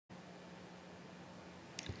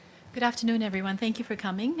Good afternoon, everyone. Thank you for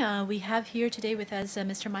coming. We have here today with us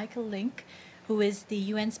Mr. Michael Lynk, who is the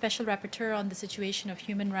UN Special Rapporteur on the situation of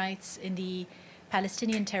human rights in the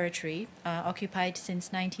Palestinian Territory, occupied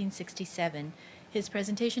since 1967. His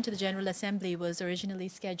presentation to the General Assembly was originally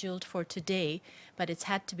scheduled for today, but it's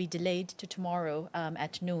had to be delayed to tomorrow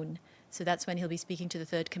at noon. So that's when he'll be speaking to the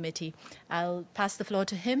third committee. I'll pass the floor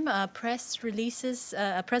to him. A press release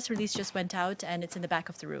just went out, and it's in the back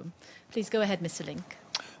of the room. Please go ahead, Mr. Lynk.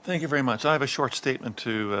 Thank you very much. I have a short statement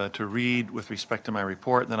to read with respect to my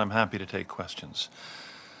report, and then I'm happy to take questions.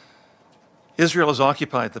 Israel has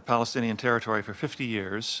occupied the Palestinian Territory for 50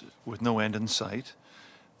 years with no end in sight.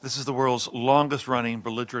 This is the world's longest-running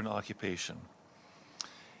belligerent occupation.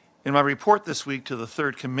 In my report this week to the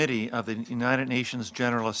Third Committee of the United Nations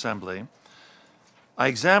General Assembly, I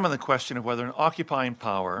examine the question of whether an occupying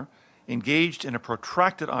power engaged in a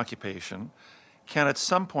protracted occupation can at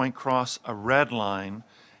some point cross a red line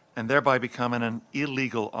and thereby become an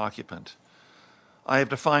illegal occupant. I have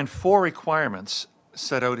defined 4 requirements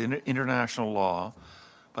set out in international law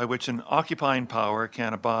by which an occupying power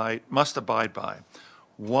must abide by.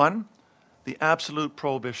 1, the absolute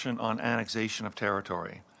prohibition on annexation of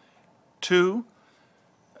territory. 2,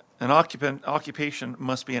 an occupation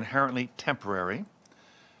must be inherently temporary.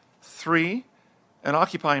 3, an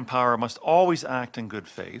occupying power must always act in good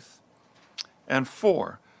faith. And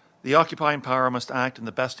 4, the occupying power must act in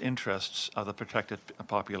the best interests of the protected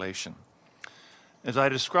population. As I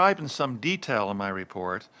describe in some detail in my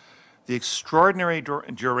report, the extraordinary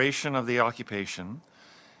duration of the occupation,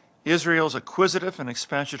 Israel's acquisitive and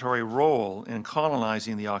expansionary role in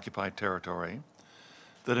colonizing the occupied territory,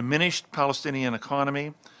 the diminished Palestinian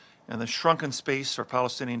economy and the shrunken space for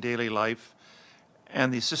Palestinian daily life,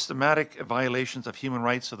 and the systematic violations of human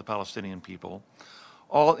rights of the Palestinian people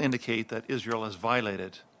all indicate that Israel has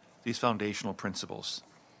violated these foundational principles.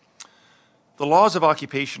 The laws of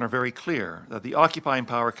occupation are very clear that the occupying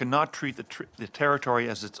power cannot treat the territory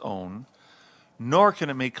as its own, nor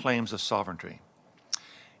can it make claims of sovereignty.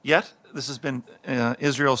 Yet, this has been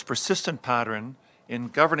Israel's persistent pattern in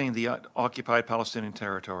governing the occupied Palestinian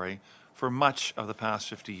territory for much of the past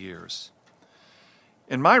 50 years.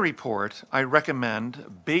 In my report, I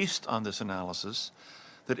recommend, based on this analysis,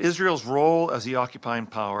 that Israel's role as the occupying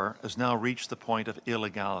power has now reached the point of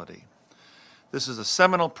illegality. This is a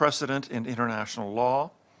seminal precedent in international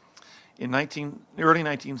law. In late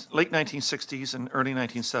 1960s and early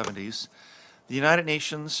 1970s, the United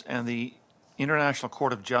Nations and the International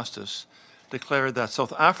Court of Justice declared that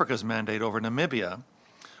South Africa's mandate over Namibia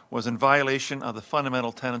was in violation of the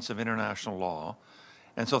fundamental tenets of international law,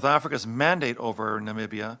 and South Africa's mandate over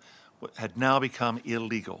Namibia had now become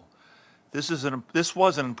illegal. This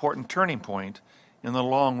was an important turning point in the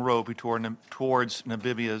long road towards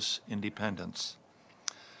Namibia's independence.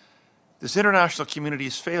 This international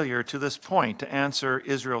community's failure to this point to answer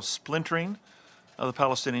Israel's splintering of the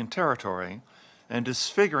Palestinian territory and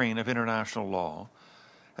disfiguring of international law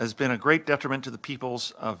has been a great detriment to the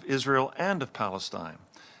peoples of Israel and of Palestine,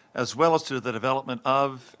 as well as to the development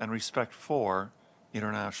of and respect for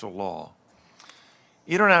international law.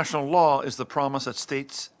 International law is the promise that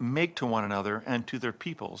states make to one another and to their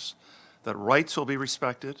peoples that rights will be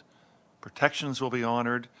respected, protections will be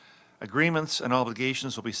honored, agreements and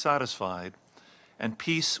obligations will be satisfied, and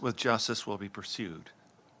peace with justice will be pursued.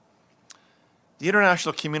 The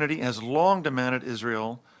international community has long demanded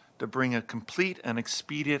Israel to bring a complete and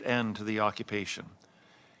expedient end to the occupation.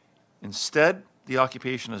 Instead, the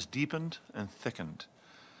occupation has deepened and thickened.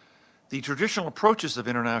 The traditional approaches of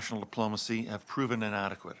international diplomacy have proven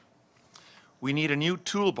inadequate. We need a new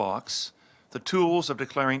toolbox. The tools of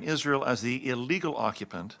declaring Israel as the illegal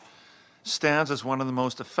occupant stands as one of the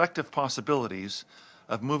most effective possibilities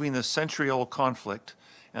of moving this century-old conflict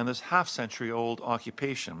and this half-century-old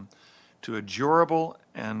occupation to a durable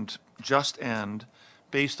and just end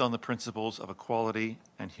based on the principles of equality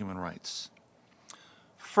and human rights.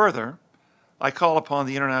 Further, I call upon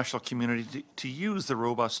the international community to use the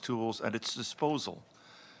robust tools at its disposal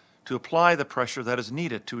to apply the pressure that is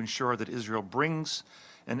needed to ensure that Israel brings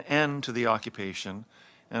an end to the occupation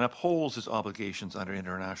and upholds its obligations under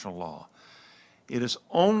international law. It is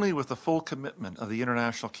only with the full commitment of the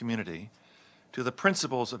international community to the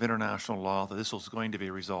principles of international law that this is going to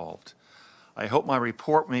be resolved. I hope my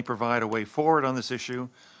report may provide a way forward on this issue,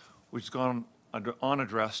 which has gone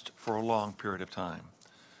unaddressed for a long period of time.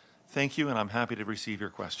 Thank you, and I'm happy to receive your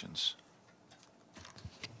questions.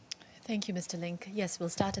 Thank you, Mr. Lynk. Yes, we'll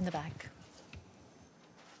start in the back.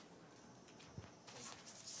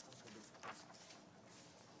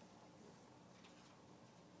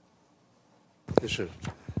 Yes, sir.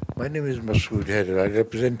 My name is Masood Haider. I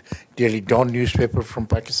represent Daily Dawn newspaper from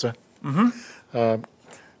Pakistan.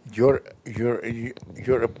 Your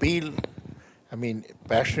appeal, I mean,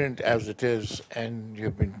 passionate as it is, and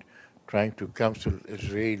you've been trying to counsel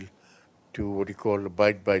Israel to what you call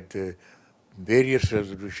abide by the various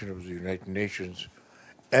resolutions of the United Nations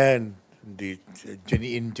and the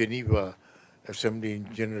in Geneva Assembly,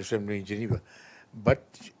 in General Assembly in Geneva. But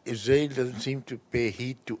Israel doesn't seem to pay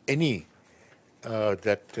heed to any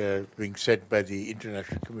that being said by the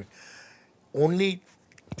international community. Only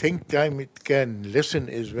time it can listen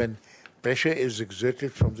is when pressure is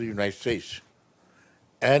exerted from the United States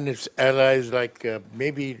and its allies like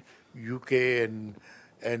maybe UK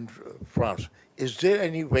and France. Is there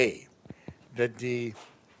any way that the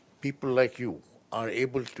people like you are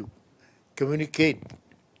able to communicate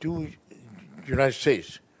to United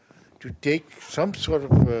States to take some sort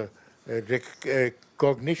of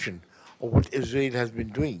recognition of what Israel has been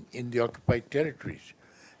doing in the occupied territories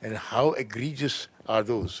and how egregious are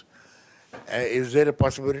those? Is there a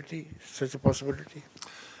possibility, such a possibility?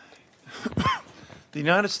 The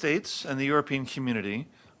United States and the European community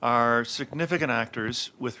are significant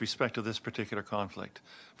actors with respect to this particular conflict,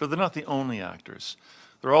 but they're not the only actors.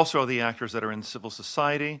 There also are the actors that are in civil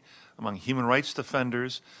society, among human rights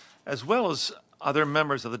defenders, as well as other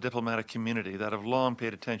members of the diplomatic community that have long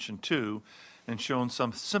paid attention to and shown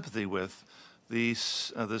some sympathy with the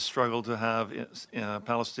struggle to have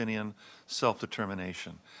Palestinian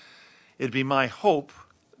self-determination. It'd be my hope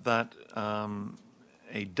that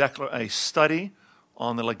a study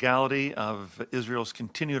on the legality of Israel's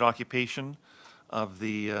continued occupation of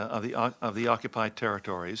the occupied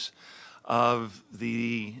territories, of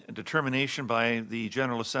the determination by the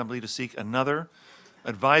General Assembly to seek another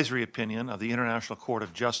advisory opinion of the International Court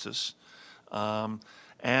of Justice,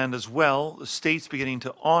 and as well, the states beginning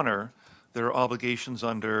to honor their obligations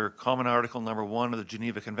under Common Article Number 1 of the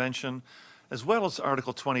Geneva Convention, as well as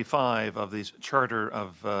Article 25 of the Charter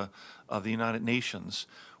of the United Nations,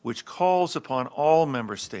 which calls upon all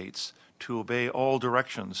member states to obey all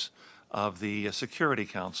directions of the Security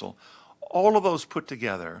Council. All of those put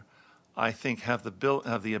together, I think, have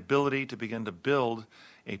the ability to begin to build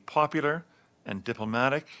a popular and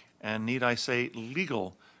diplomatic and, need I say,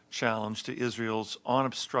 legal challenge to Israel's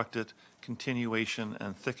unobstructed continuation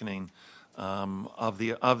and thickening of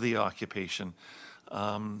the occupation.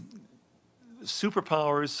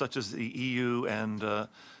 Superpowers such as the EU and the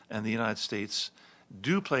United States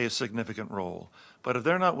do play a significant role, but if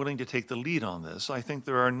they're not willing to take the lead on this, I think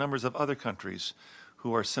there are numbers of other countries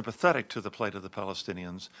who are sympathetic to the plight of the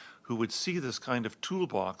Palestinians, who would see this kind of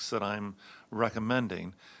toolbox that I'm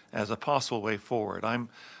recommending as a possible way forward.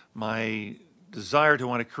 My desire to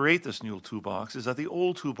want to create this new toolbox is that the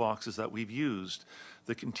old toolboxes that we've used,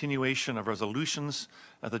 the continuation of resolutions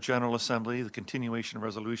at the General Assembly, the continuation of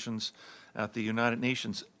resolutions at the United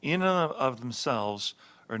Nations, in and of themselves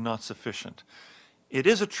are not sufficient. It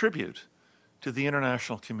is a tribute to the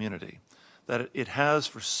international community that it has,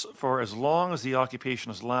 for as long as the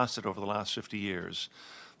occupation has lasted over the last 50 years,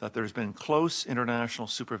 that there's been close international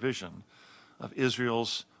supervision of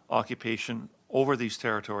Israel's occupation over these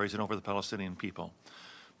territories and over the Palestinian people.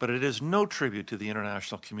 But it is no tribute to the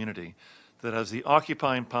international community that as the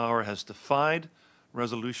occupying power has defied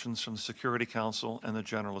resolutions from the Security Council and the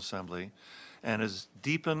General Assembly and has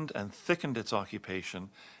deepened and thickened its occupation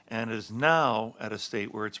and is now at a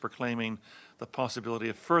state where it's proclaiming the possibility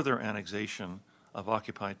of further annexation of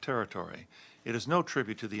occupied territory. It is no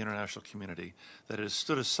tribute to the international community that it has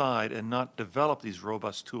stood aside and not developed these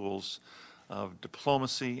robust tools of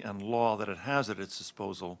diplomacy and law that it has at its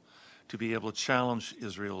disposal to be able to challenge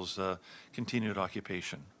Israel's continued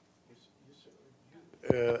occupation.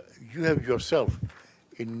 You have yourself,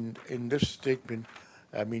 in this statement,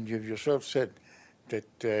 I mean, you have yourself said that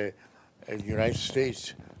the United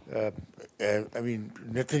States, I mean,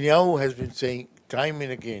 Netanyahu has been saying time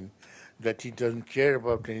and again that he doesn't care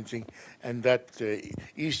about anything and that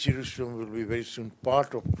East Jerusalem will be very soon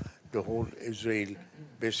part of the whole Israel,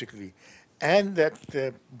 basically. And that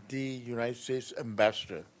the United States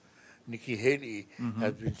ambassador, Nikki Haley,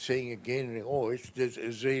 has been saying again, oh, there's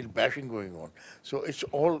Israel bashing going on. So it's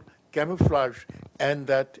all camouflage, and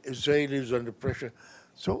that Israel is under pressure.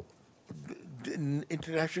 So the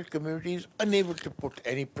international community is unable to put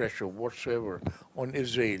any pressure whatsoever on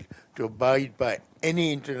Israel to abide by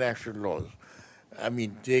any international laws. I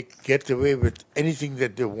mean, they get away with anything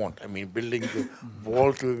that they want. I mean, building the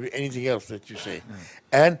wall to anything else that you say.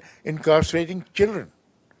 And incarcerating children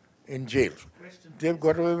in jails. They've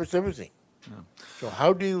got away with everything. So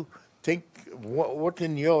how do you think, what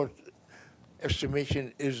in your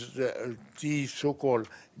estimation is the so-called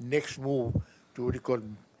next move to what you call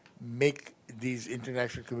make these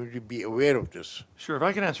international community be aware of this? Sure. If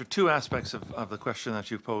I can answer two aspects of the question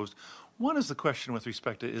that you posed. One is the question with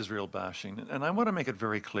respect to Israel bashing, and I want to make it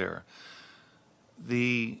very clear.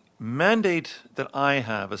 The mandate that I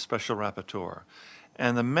have as Special Rapporteur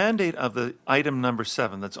and the mandate of the item number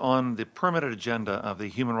 7 that's on the permanent agenda of the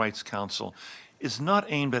Human Rights Council is not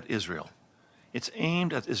aimed at Israel. It's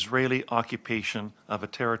aimed at Israeli occupation of a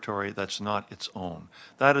territory that's not its own.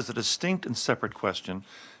 That is a distinct and separate question,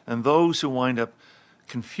 and those who wind up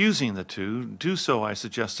confusing the two do so, I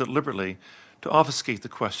suggest, deliberately to obfuscate the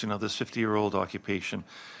question of this 50-year-old occupation.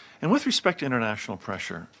 And with respect to international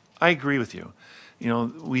pressure, I agree with you. You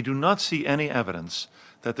know, we do not see any evidence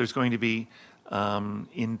that there's going to be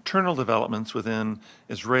internal developments within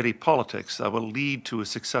Israeli politics that will lead to a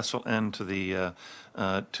successful end to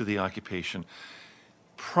the occupation.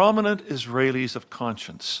 Prominent Israelis of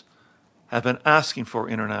conscience have been asking for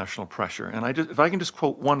international pressure, and if I can just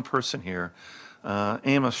quote one person here,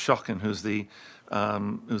 Amos Shokin, who's the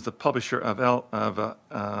publisher of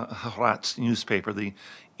Haaretz newspaper, the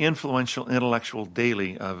influential intellectual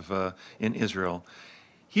daily in Israel.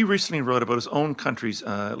 He recently wrote about his own country's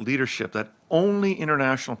leadership that only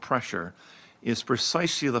international pressure is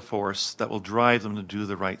precisely the force that will drive them to do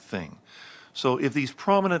the right thing. So if these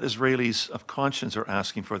prominent Israelis of conscience are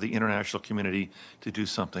asking for the international community to do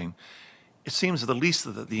something, it seems that the least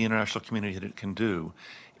that the international community can do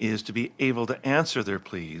is to be able to answer their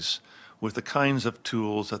pleas with the kinds of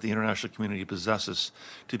tools that the international community possesses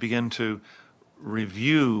to begin to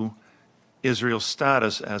review Israel's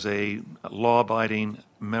status as a law-abiding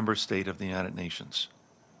member state of the United Nations.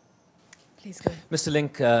 Please go. Mr.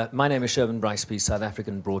 Lynk, my name is Sherwin Briceby, South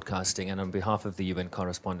African Broadcasting, and on behalf of the UN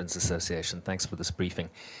Correspondents Association, thanks for this briefing.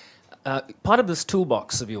 Part of this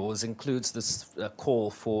toolbox of yours includes this call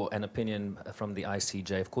for an opinion from the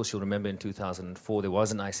ICJ. Of course, you'll remember in 2004 there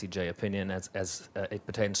was an ICJ opinion as it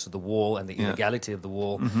pertains to the wall and the illegality of the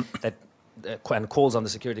wall that and calls on the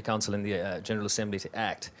Security Council and the General Assembly to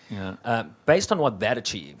act. Based on what that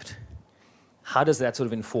achieved, how does that sort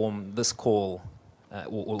of inform this call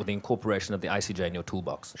or the incorporation of the ICJ in your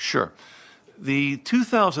toolbox? Sure. The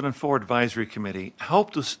 2004 Advisory Committee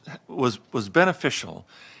was beneficial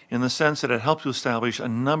in the sense that it helped to establish a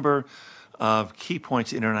number of key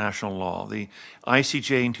points in international law. The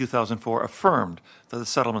ICJ in 2004 affirmed that the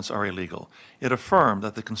settlements are illegal. It affirmed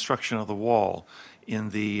that the construction of the wall, in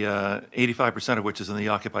the 85% of which is in the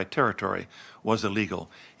occupied territory, was illegal.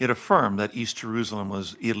 It affirmed that East Jerusalem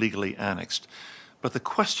was illegally annexed. But the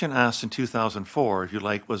question asked in 2004, if you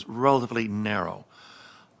like, was relatively narrow.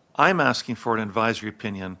 I'm asking for an advisory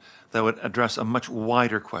opinion that would address a much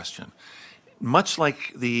wider question. Much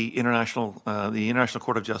like the International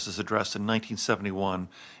Court of Justice addressed in 1971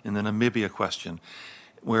 in the Namibia question,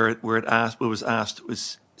 where it was asked,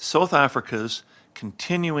 was South Africa's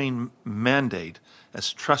continuing mandate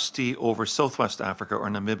as trustee over Southwest Africa or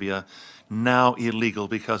Namibia now illegal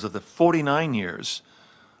because of the 49 years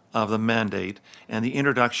of the mandate and the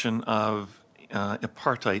introduction of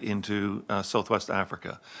apartheid into Southwest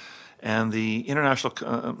Africa? And the International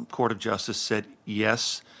Court of Justice said,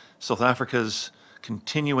 yes, South Africa's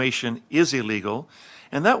continuation is illegal.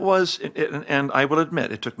 And that was, and I will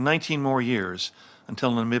admit, it took 19 more years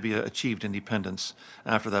until Namibia achieved independence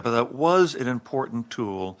after that. But that was an important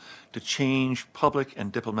tool to change public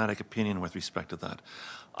and diplomatic opinion with respect to that.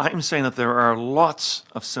 I'm saying that there are lots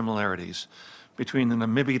of similarities between the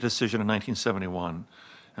Namibia decision in 1971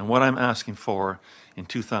 and what I'm asking for in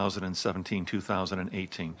 2017,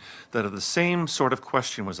 2018, that if the same sort of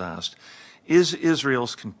question was asked, is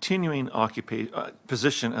Israel's continuing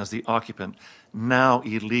position as the occupant now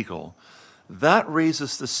illegal? That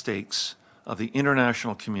raises the stakes of the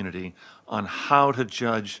international community on how to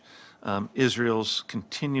judge Israel's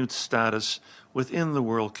continued status within the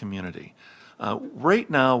world community. Right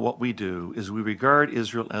now, what we do is we regard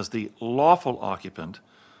Israel as the lawful occupant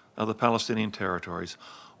of the Palestinian territories,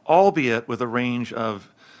 albeit with a range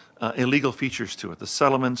of illegal features to it: the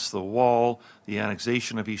settlements, the wall, the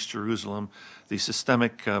annexation of East Jerusalem, the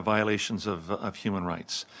systemic violations of human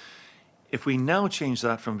rights. If we now change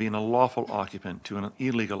that from being a lawful occupant to an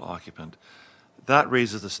illegal occupant, that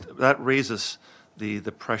raises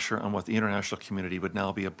the pressure on what the international community would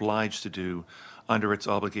now be obliged to do under its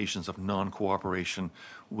obligations of non-cooperation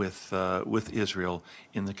with Israel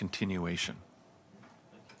in the continuation.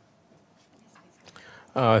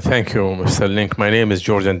 Thank you, Mr. Lynk. My name is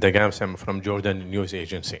Jordan Dagams. I'm from Jordan News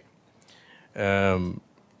Agency. I'm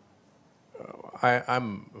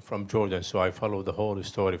from Jordan, so I follow the whole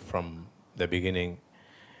story from the beginning.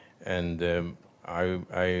 and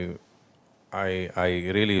I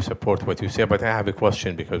really support what you say, but I have a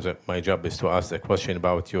question because my job is to ask the question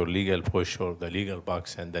about your legal push or the legal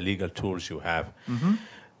box and the legal tools you have.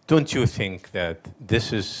 Don't you think that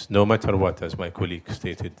this is, no matter what, as my colleague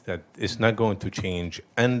stated, that it's not going to change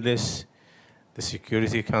unless the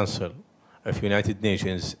Security Council of United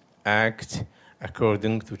Nations act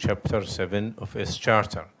according to Chapter 7 of its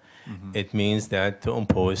Charter? It means that to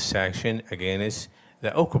impose sanction against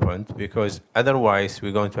the occupant, because otherwise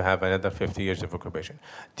we're going to have another 50 years of occupation.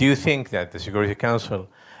 Do you think that the Security Council,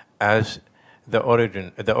 as the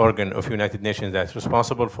organ of United Nations that's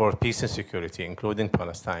responsible for peace and security, including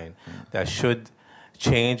Palestine, that should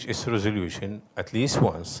change its resolution at least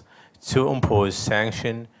once to impose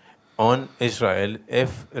sanction on Israel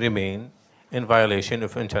if remain in violation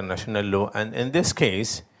of international law? And in this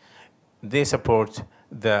case, they support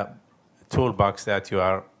the toolbox that you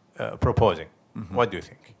are proposing. What do you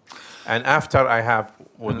think? And after I have,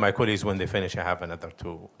 with my colleagues, when they finish, I have another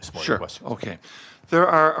two small questions. Okay. There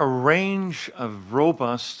are a range of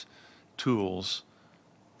robust tools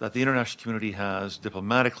that the international community has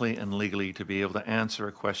diplomatically and legally to be able to answer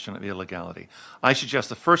a question of illegality. I suggest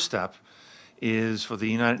the first step is for the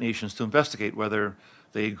United Nations to investigate whether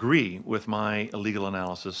they agree with my illegal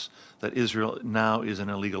analysis that Israel now is an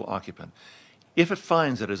illegal occupant. If it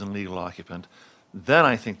finds it is an illegal occupant, then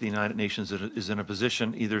I think the United Nations is in a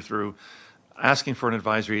position, either through asking for an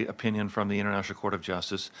advisory opinion from the International Court of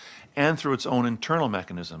Justice and through its own internal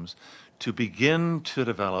mechanisms, to begin to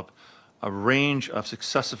develop a range of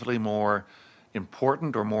successively more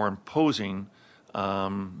important or more imposing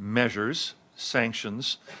measures,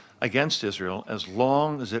 sanctions against Israel, as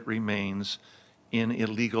long as it remains in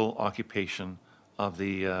illegal occupation of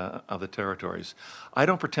the territories. I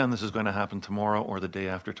don't pretend this is going to happen tomorrow or the day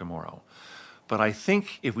after tomorrow. But I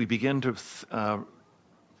think if we begin to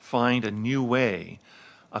find a new way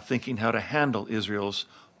of thinking how to handle Israel's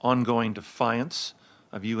ongoing defiance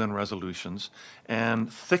of UN resolutions and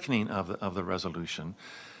thickening of the resolution,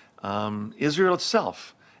 Israel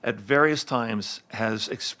itself at various times has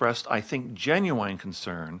expressed, I think, genuine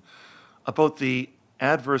concern about the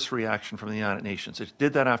adverse reaction from the United Nations. It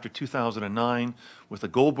did that after 2009 with the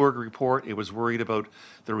Goldberg report. It was worried about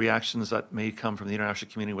the reactions that may come from the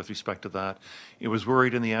international community with respect to that. It was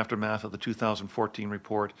worried in the aftermath of the 2014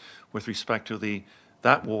 report with respect to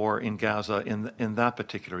that war in Gaza in that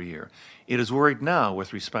particular year. It is worried now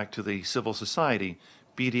with respect to the civil society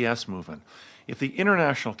BDS movement. If the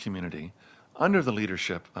international community, under the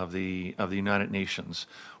leadership of the United Nations,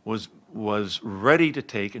 was ready to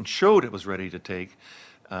take and showed it was ready to take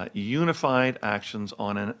unified actions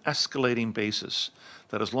on an escalating basis,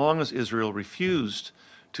 that as long as Israel refused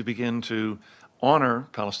to begin to honor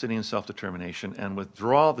Palestinian self-determination and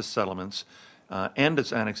withdraw the settlements and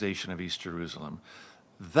its annexation of East Jerusalem,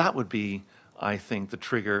 that would be, I think, the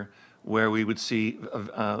trigger where we would see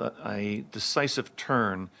a decisive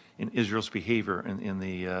turn in Israel's behavior in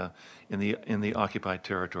the occupied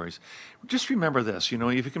territories. Just remember this,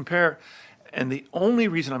 if you compare, and the only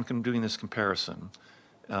reason I'm doing this comparison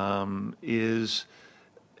is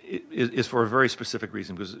for a very specific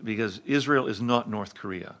reason, because Israel is not North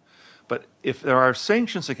Korea. But if there are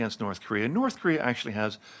sanctions against North Korea actually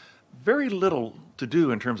has very little to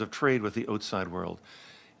do in terms of trade with the outside world.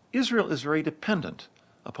 Israel is very dependent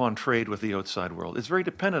upon trade with the outside world. It's very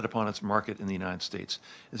dependent upon its market in the United States.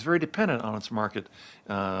 It's very dependent on its market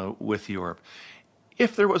with Europe.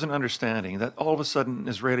 If there was an understanding that all of a sudden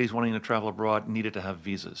Israelis wanting to travel abroad needed to have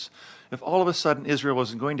visas, if all of a sudden Israel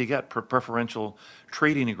wasn't going to get preferential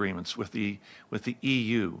trading agreements with the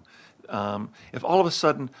EU, if all of a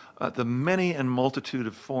sudden the many and multitude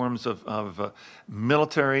of forms of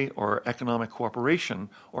military or economic cooperation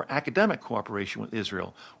or academic cooperation with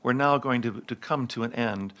Israel were now going to come to an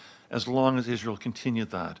end, as long as Israel continued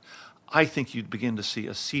that, I think you'd begin to see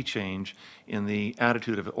a sea change in the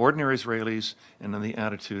attitude of ordinary Israelis and in the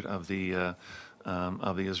attitude of the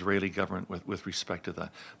Israeli government with respect to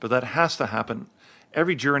that. But that has to happen.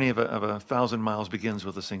 Every journey of 1,000 miles begins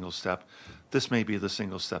with a single step. This may be the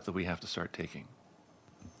single step that we have to start taking.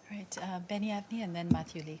 All right, Benny Avni and then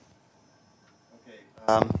Matthew Lee. Okay.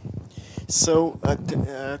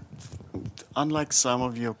 Unlike some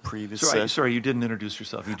of your predecessors... Sorry, you didn't introduce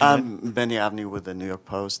yourself. Benny Avni with the New York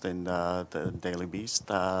Post and the Daily Beast.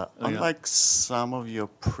 Unlike some of your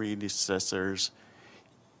predecessors,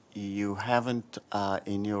 you haven't,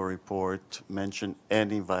 in your report, mentioned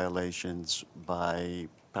any violations by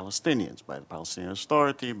Palestinians, by the Palestinian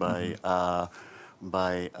Authority, by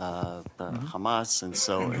Hamas, and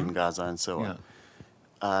so in Gaza and so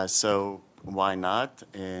on. So why not?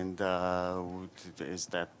 And is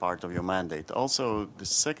that part of your mandate? Also, the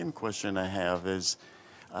second question I have is,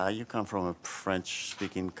 you come from a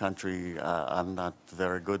French-speaking country. I'm not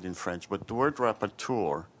very good in French, but the word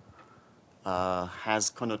rapporteur has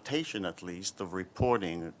connotation, at least, of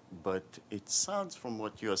reporting. But it sounds from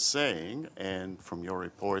what you're saying and from your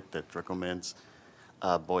report that recommends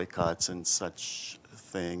boycotts and such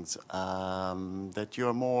things, that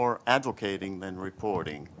you're more advocating than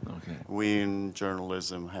reporting. Okay. We in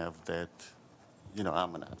journalism have that,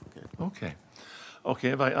 I'm an advocate. Okay.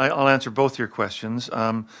 Okay, I'll answer both your questions.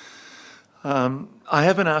 I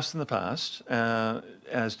have been asked in the past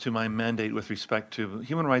as to my mandate with respect to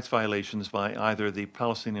human rights violations by either the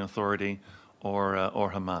Palestinian Authority or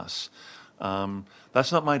Hamas.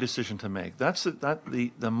 That's not my decision to make.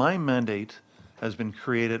 My mandate has been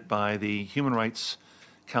created by the Human Rights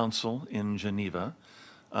Council in Geneva.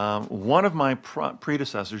 One of my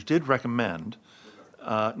predecessors did recommend,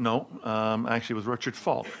 actually it was Richard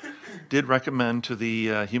Falk, did recommend to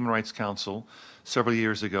the Human Rights Council several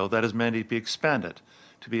years ago that his mandate be expanded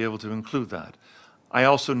to be able to include that. I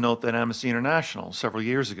also note that Amnesty International several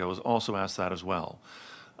years ago has also asked that as well.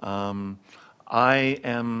 I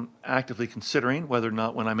am actively considering whether or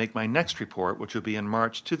not when I make my next report, which will be in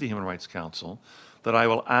March to the Human Rights Council, that I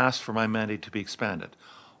will ask for my mandate to be expanded.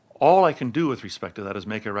 All I can do with respect to that is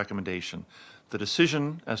make a recommendation. The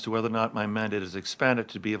decision as to whether or not my mandate is expanded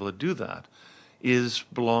to be able to do that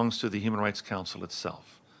belongs to the Human Rights Council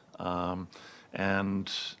itself. But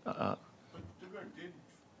Dugar did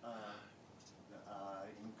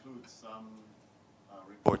include some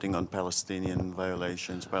reporting on Palestinian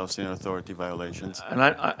violations, Palestinian Authority violations. And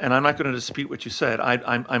I'm not going to dispute what you said.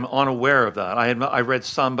 I'm unaware of that. I read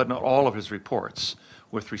some, but not all of his reports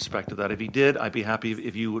with respect to that. If he did, I'd be happy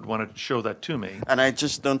if you would want to show that to me. And I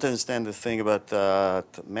just don't understand the thing about the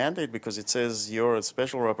mandate, because it says you're a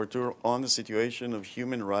special rapporteur on the situation of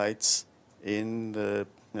human rights in the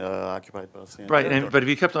occupied Palestinian territory. Right, but if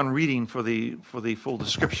you kept on reading for the full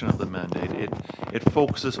description of the mandate, it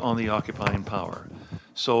focuses on the occupying power.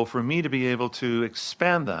 So for me to be able to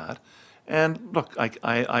expand that, and look,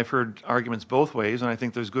 I've heard arguments both ways, and I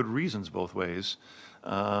think there's good reasons both ways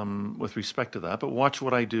with respect to that. But watch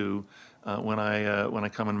what I do when I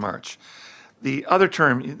come in March. The other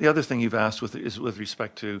thing you've asked is with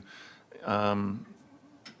respect to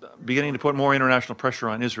beginning to put more international pressure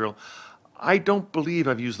on Israel. I don't believe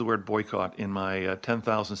I've used the word boycott in my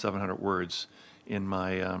 10,700 words in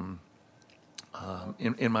my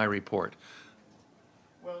in my report.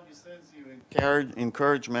 Well, it says you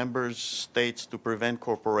encourage member states to prevent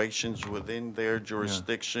corporations within their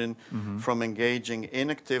jurisdiction from engaging in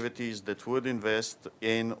activities that would invest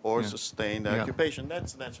in or sustain the occupation.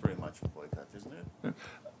 That's very much a boycott, isn't it?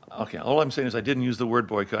 Okay, all I'm saying is I didn't use the word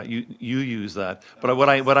boycott. You use that. But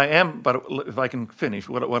if I can finish,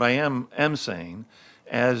 what I am saying,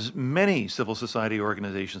 as many civil society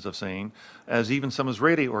organizations are saying, as even some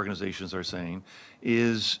Israeli organizations are saying,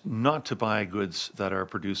 is not to buy goods that are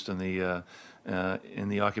produced in the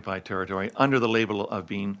occupied territory under the label of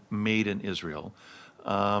being made in Israel.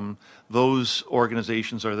 Those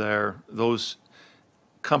organizations are there. Those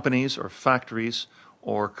companies or factories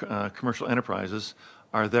or commercial enterprises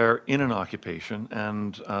are there in an occupation,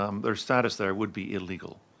 and their status there would be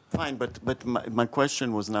illegal. Fine, but my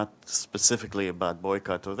question was not specifically about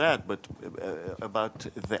boycott or that, but about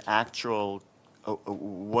the actual,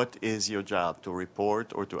 what is your job, to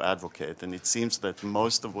report or to advocate? And it seems that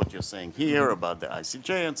most of what you're saying here about the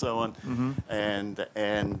ICJ and so on, and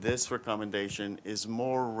this recommendation is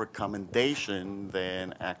more recommendation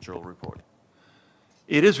than actual reporting.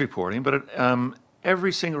 It is reporting, but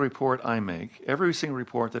every single report I make, every single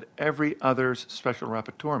report that every other special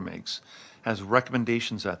rapporteur makes, has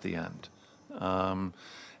recommendations at the end.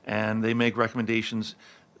 And they make recommendations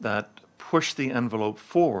that push the envelope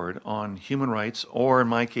forward on human rights, or in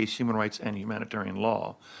my case, human rights and humanitarian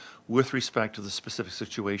law, with respect to the specific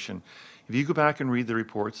situation. If you go back and read the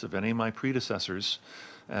reports of any of my predecessors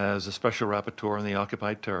as a special rapporteur in the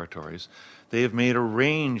occupied territories, they have made a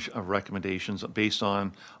range of recommendations based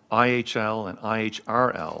on IHL and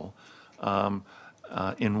IHRL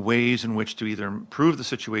in ways in which to either improve the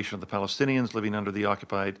situation of the Palestinians living under the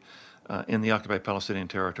occupied, in the occupied Palestinian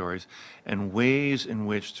territories, and ways in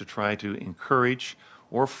which to try to encourage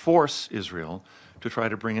or force Israel to try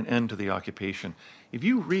to bring an end to the occupation. If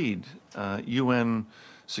you read UN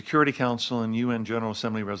Security Council and UN General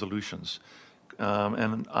Assembly resolutions,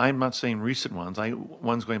 and I'm not saying recent ones,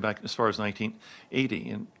 ones going back as far as 1980,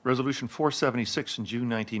 and Resolution 476 in June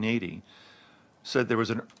 1980 said there was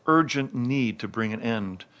an urgent need to bring an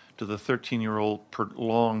end to the 13-year-old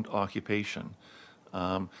prolonged occupation.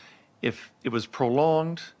 If it was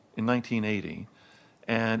prolonged in 1980,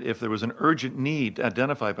 and if there was an urgent need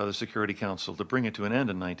identified by the Security Council to bring it to an end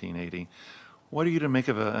in 1980, what are you to make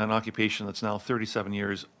of an occupation that's now 37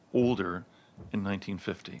 years older in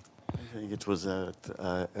 1950? I think it was an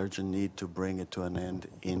urgent need to bring it to an end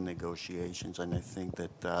in negotiations, and I think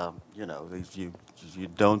that you know, you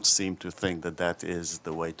don't seem to think that that is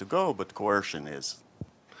the way to go, but coercion is.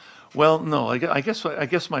 Well, no. I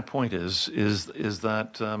guess my point is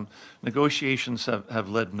that negotiations have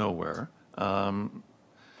led nowhere.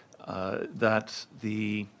 That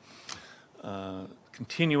the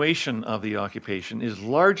continuation of the occupation is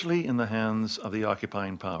largely in the hands of the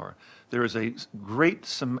occupying power. There is a great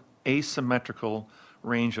asymmetrical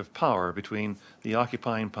range of power between the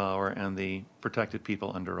occupying power and the protected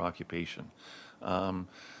people under occupation.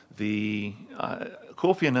 Kofi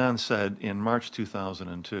Annan said in March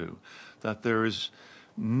 2002 that there is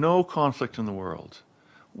no conflict in the world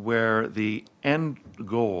where the end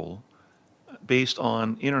goal based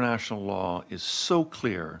on international law is so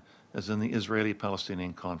clear as in the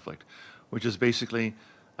Israeli-Palestinian conflict, which is basically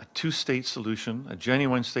a two-state solution, a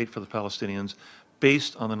genuine state for the Palestinians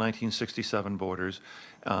based on the 1967 borders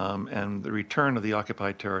and the return of the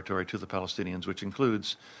occupied territory to the Palestinians, which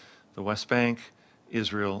includes the West Bank,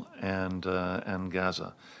 Israel, and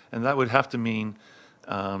Gaza. And that would have to mean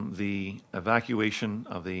the evacuation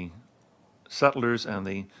of the settlers and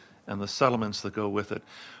the settlements that go with it.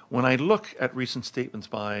 When I look at recent statements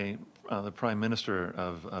by the Prime Minister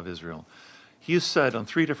of Israel, he has said on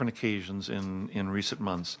 3 different occasions in recent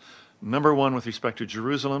months, number one, with respect to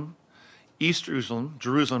Jerusalem, East Jerusalem,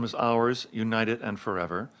 Jerusalem is ours, united and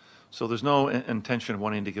forever. So there's no intention of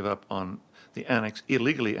wanting to give up on the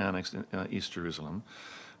illegally annexed East Jerusalem.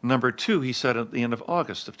 Number two, he said at the end of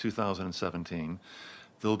August of 2017,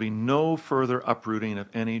 there'll be no further uprooting of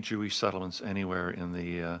any Jewish settlements anywhere in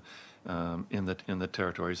the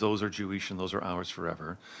territories. Those are Jewish and those are ours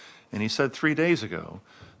forever. And he said 3 days ago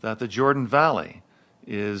that the Jordan Valley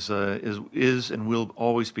is and will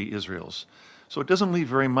always be Israel's. So it doesn't leave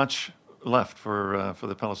very much left for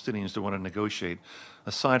the Palestinians to want to negotiate,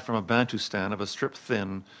 aside from a Bantustan of a strip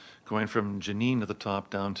thin going from Jenin at the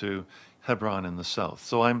top down to Hebron in the south.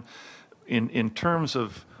 So I'm, in terms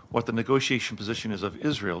of what the negotiation position is of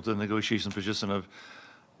Israel, the negotiation position of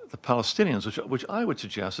the Palestinians, which I would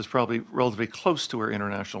suggest is probably relatively close to where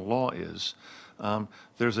international law is,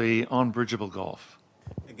 there's a unbridgeable gulf.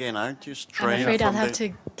 Again, aren't you straying? I'm afraid I'll have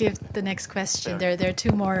to give the next question. There are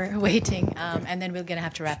 2 more waiting, and then we're going to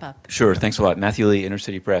have to wrap up. Sure, thanks a lot. Matthew Lee, Inner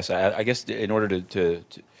City Press. I guess in order to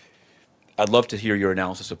I'd love to hear your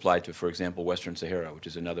analysis applied to, for example, Western Sahara, which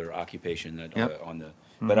is another occupation that on the.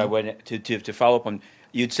 Mm-hmm. But I went to follow up on.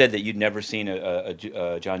 You'd said that you'd never seen a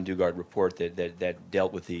John Dugard report that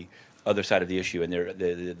dealt with the other side of the issue, and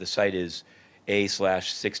the site is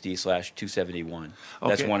A/60/271.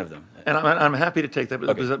 That's one of them. And I'm happy to take that,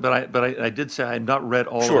 but I did say I had not read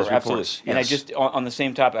all those reports. Absolutely. Yes. And I just on the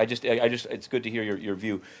same topic, I just it's good to hear your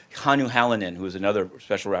view. Hannu Hallinen, who is another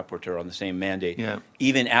special rapporteur on the same mandate,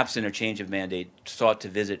 even absent a change of mandate, sought to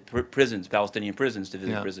visit prisons, Palestinian prisons, to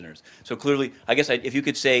visit prisoners. So clearly, I guess if you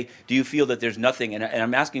could say, do you feel that there's nothing? And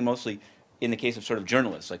I'm asking mostly in the case of sort of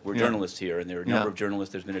journalists, like we're journalists here, and there are a number of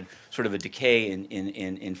journalists. There's been a sort of a decay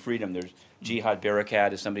in freedom. There's Jihad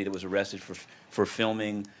Barakat is somebody that was arrested for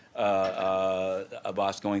filming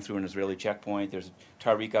Abbas going through an Israeli checkpoint. There's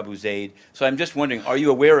Tariq Abu Zaid. So I'm just wondering, are you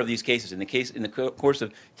aware of these cases? In the course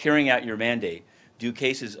of carrying out your mandate, do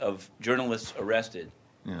cases of journalists arrested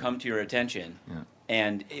come to your attention?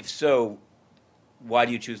 And if so, why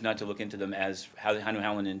do you choose not to look into them as how Hannu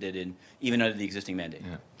Hallinen did even under the existing mandate?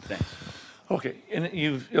 Thanks. Okay, and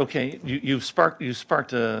you've sparked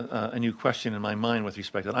a new question in my mind with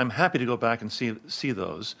respect to that. I'm happy to go back and see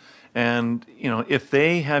those, and if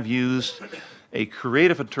they have used a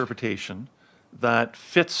creative interpretation that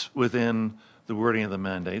fits within the wording of the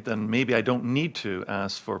mandate, then maybe I don't need to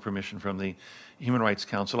ask for permission from the Human Rights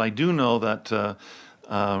Council. I do know that,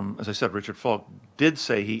 as I said, Richard Falk did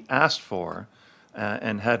say he asked for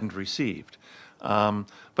and hadn't received,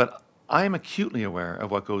 but I am acutely aware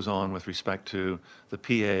of what goes on with respect to the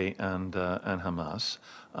PA and Hamas.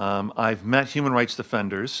 I've met human rights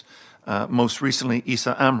defenders, most recently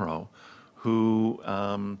Issa Amro, who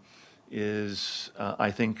is,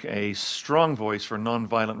 I think, a strong voice for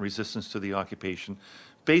nonviolent resistance to the occupation,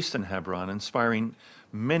 based in Hebron, inspiring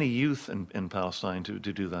many youth in Palestine to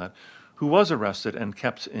do that, who was arrested and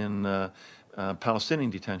kept in Palestinian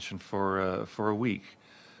detention for a week.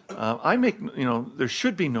 There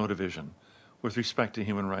should be no division with respect to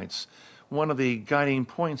human rights. one of the guiding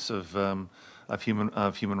points of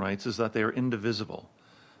human rights is that they are indivisible.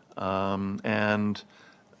 And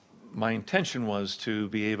my intention was to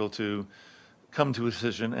be able to come to a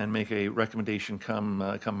decision and make a recommendation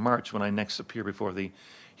come March when I next appear before the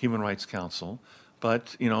Human Rights Council.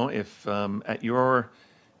 But, you know, if at your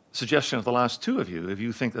suggestion of the last two of you, if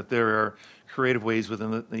you think that there are creative ways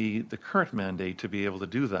within the current mandate to be able to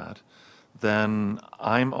do that, then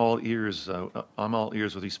I'm all ears. I'm all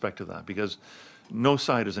ears with respect to that, because no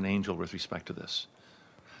side is an angel with respect to this.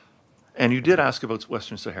 And you did ask about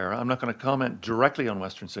Western Sahara. I'm not going to comment directly on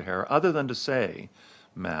Western Sahara, other than to say,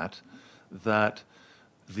 Matt, that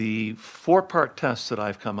the four-part test that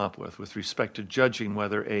I've come up with respect to judging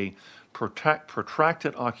whether a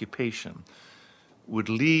protracted occupation would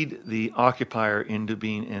lead the occupier into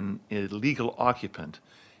being an illegal occupant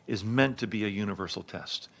is meant to be a universal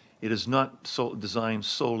test. It is not designed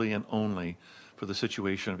solely and only for the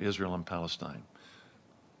situation of Israel and Palestine.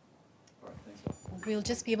 We'll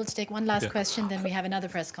just be able to take one last question, then we have another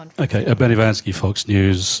press conference. Okay, Benny Vansky, Fox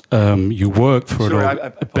News. You work for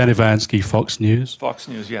Benny Vansky, Fox News. Fox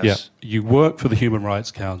News, yes. Yeah, you work for the Human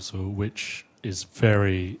Rights Council, which is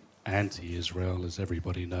very anti-Israel, as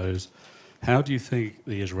everybody knows. How do you think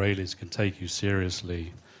the Israelis can take you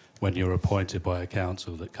seriously when you're appointed by a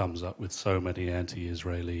council that comes up with so many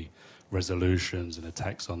anti-Israeli resolutions and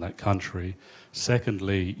attacks on that country?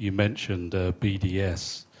 Secondly, you mentioned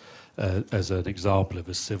BDS as an example of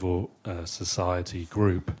a civil society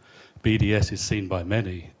group. BDS is seen by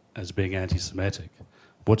many as being anti-Semitic.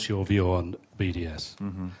 What's your view on BDS?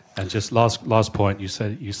 Mm-hmm. And just last point, you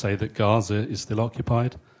say that Gaza is still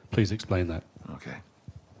occupied. Please explain that. Okay.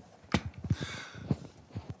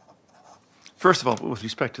 First of all, with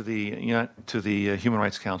respect to the Human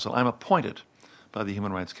Rights Council, I'm appointed by the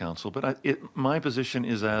Human Rights Council, but my position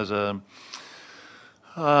is as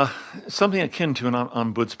something akin to an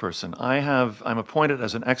ombudsperson. I'm appointed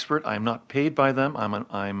as an expert. I'm not paid by them.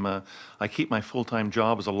 I keep my full-time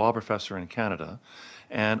job as a law professor in Canada,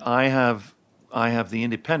 and I have the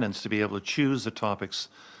independence to be able to choose the topics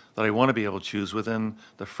that I want to be able to choose within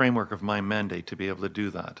the framework of my mandate to be able to do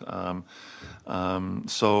that.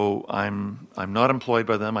 So I'm not employed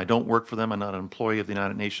by them. I don't work for them. I'm not an employee of the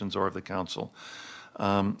United Nations or of the Council.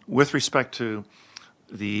 With respect to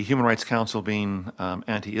the Human Rights Council being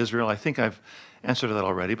anti-Israel, I think I've answered that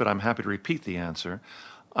already, but I'm happy to repeat the answer.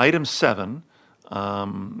 Item 7,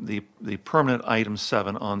 the permanent item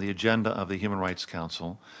 7 on the agenda of the Human Rights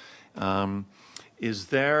Council, is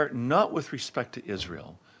there not with respect to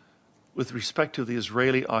Israel, with respect to the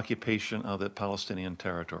Israeli occupation of the Palestinian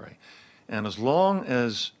Territory. And as long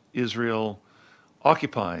as Israel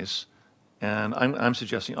occupies, and I'm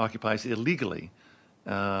suggesting occupies illegally,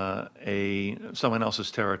 someone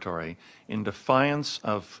else's territory in defiance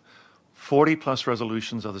of 40+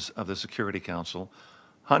 resolutions of the Security Council,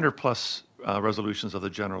 100+ resolutions of the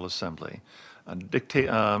General Assembly, and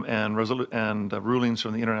rulings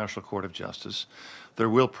from the International Court of Justice, there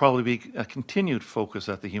will probably be a continued focus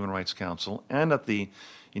at the Human Rights Council and at the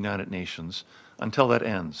United Nations until that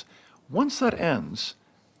ends. Once that ends,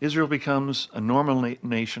 Israel becomes a normal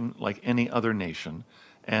nation like any other nation,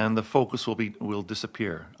 and the focus will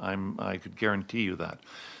disappear. I could guarantee you that.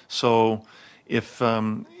 So if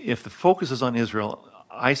the focus is on Israel,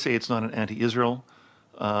 I say it's not an anti-Israel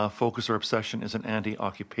focus or obsession, it's an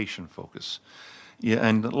anti-occupation focus. Yeah,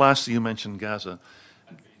 and lastly, you mentioned Gaza.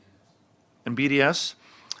 And BDS,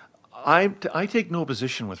 I take no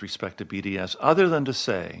position with respect to BDS other than to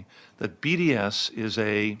say that BDS is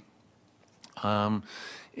if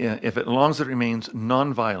as long as it remains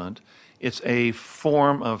nonviolent, it's a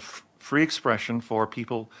form of free expression for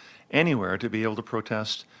people anywhere to be able to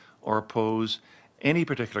protest or oppose any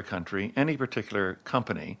particular country, any particular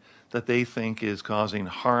company that they think is causing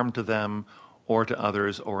harm to them or to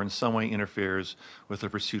others, or in some way interferes with the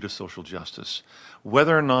pursuit of social justice.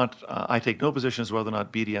 Whether or not, I take no position as whether or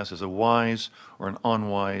not BDS is a wise or an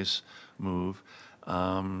unwise move.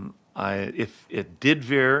 If it did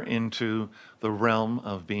veer into the realm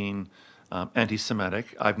of being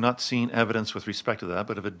anti-Semitic, I've not seen evidence with respect to that,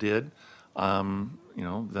 but if it did, then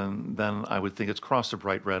I would think it's crossed a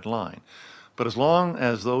bright red line. But as long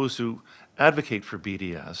as those who advocate for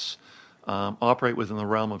BDS operate within the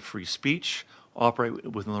realm of free speech, operate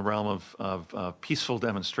within the realm of peaceful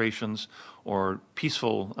demonstrations or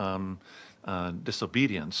peaceful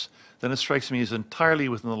disobedience, then it strikes me as entirely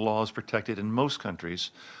within the laws protected in most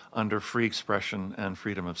countries under free expression and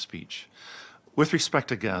freedom of speech. With respect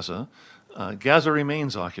to Gaza, Gaza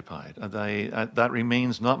remains occupied. That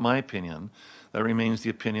remains not my opinion. that remains the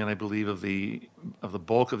opinion, I believe, of the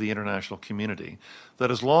bulk of the international community, that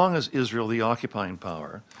as long as Israel, the occupying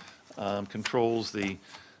power, controls the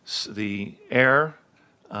air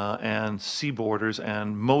and sea borders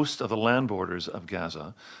and most of the land borders of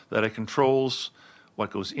Gaza, that it controls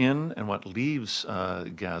what goes in and what leaves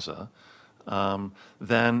Gaza,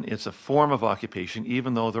 then it's a form of occupation,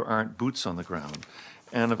 even though there aren't boots on the ground.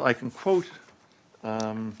 And if I can quote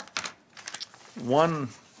one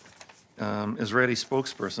Israeli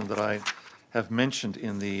spokesperson that I have mentioned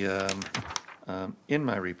in in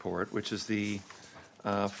my report, which is the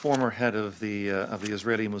former head of the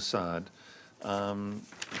Israeli Mossad.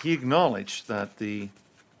 He acknowledged that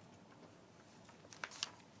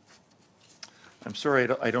I'm sorry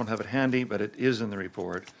I don't have it handy, but it is in the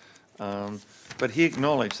report. But he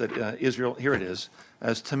acknowledged that Israel, here it is,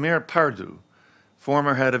 as Tamir Pardu,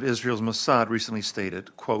 former head of Israel's Mossad, recently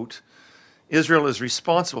stated, quote, Israel is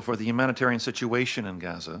responsible for the humanitarian situation in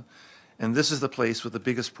Gaza, and this is the place with the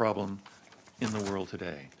biggest problem in the world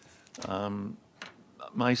today.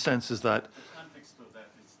 My sense is that... The context of that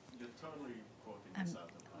is you're totally quoting this out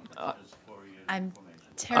of context for your I'm information.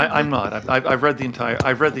 terribly... I'm not. I've read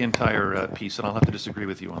the entire piece, and I'll have to disagree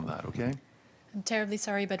with you on that, okay? I'm terribly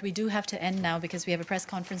sorry, but we do have to end now because we have a press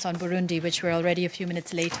conference on Burundi, which we're already a few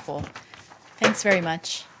minutes late for. Thanks very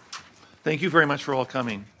much. Thank you very much for all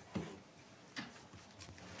coming.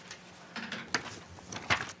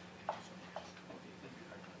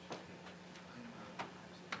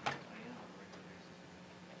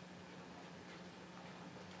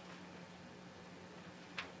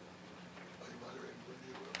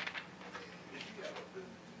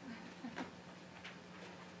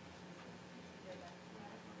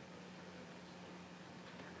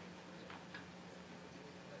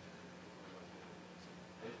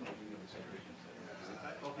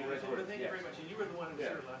 Thank you very much. And you were the one who was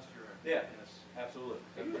here last year. Yeah, yes, absolutely.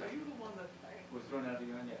 Are you the one that... Was thrown out of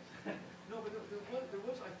the UN, yes. No, but there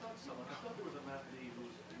was, I thought there was a Matt Lee who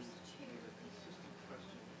was a consistent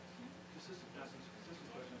question. Consistent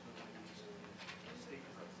question from the state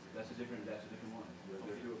president. That's a different one.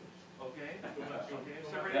 There are two of them. Okay, okay.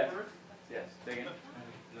 Separate Yes. birth? Yes, again.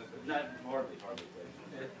 Not horribly, but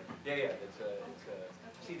yeah,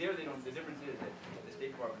 see, there they don't, the difference is that the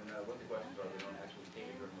State Department, no matter what the questions are, they don't actually take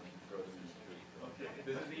a journalist and throw them in the street. Okay.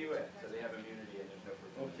 This is the UN, so they have immunity and there's no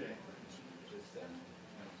protection. Okay.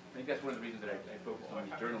 I think that's one of the reasons that I focus on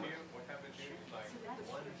the journalists. What happened to you? Like, the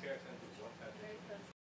one who checks into what happened?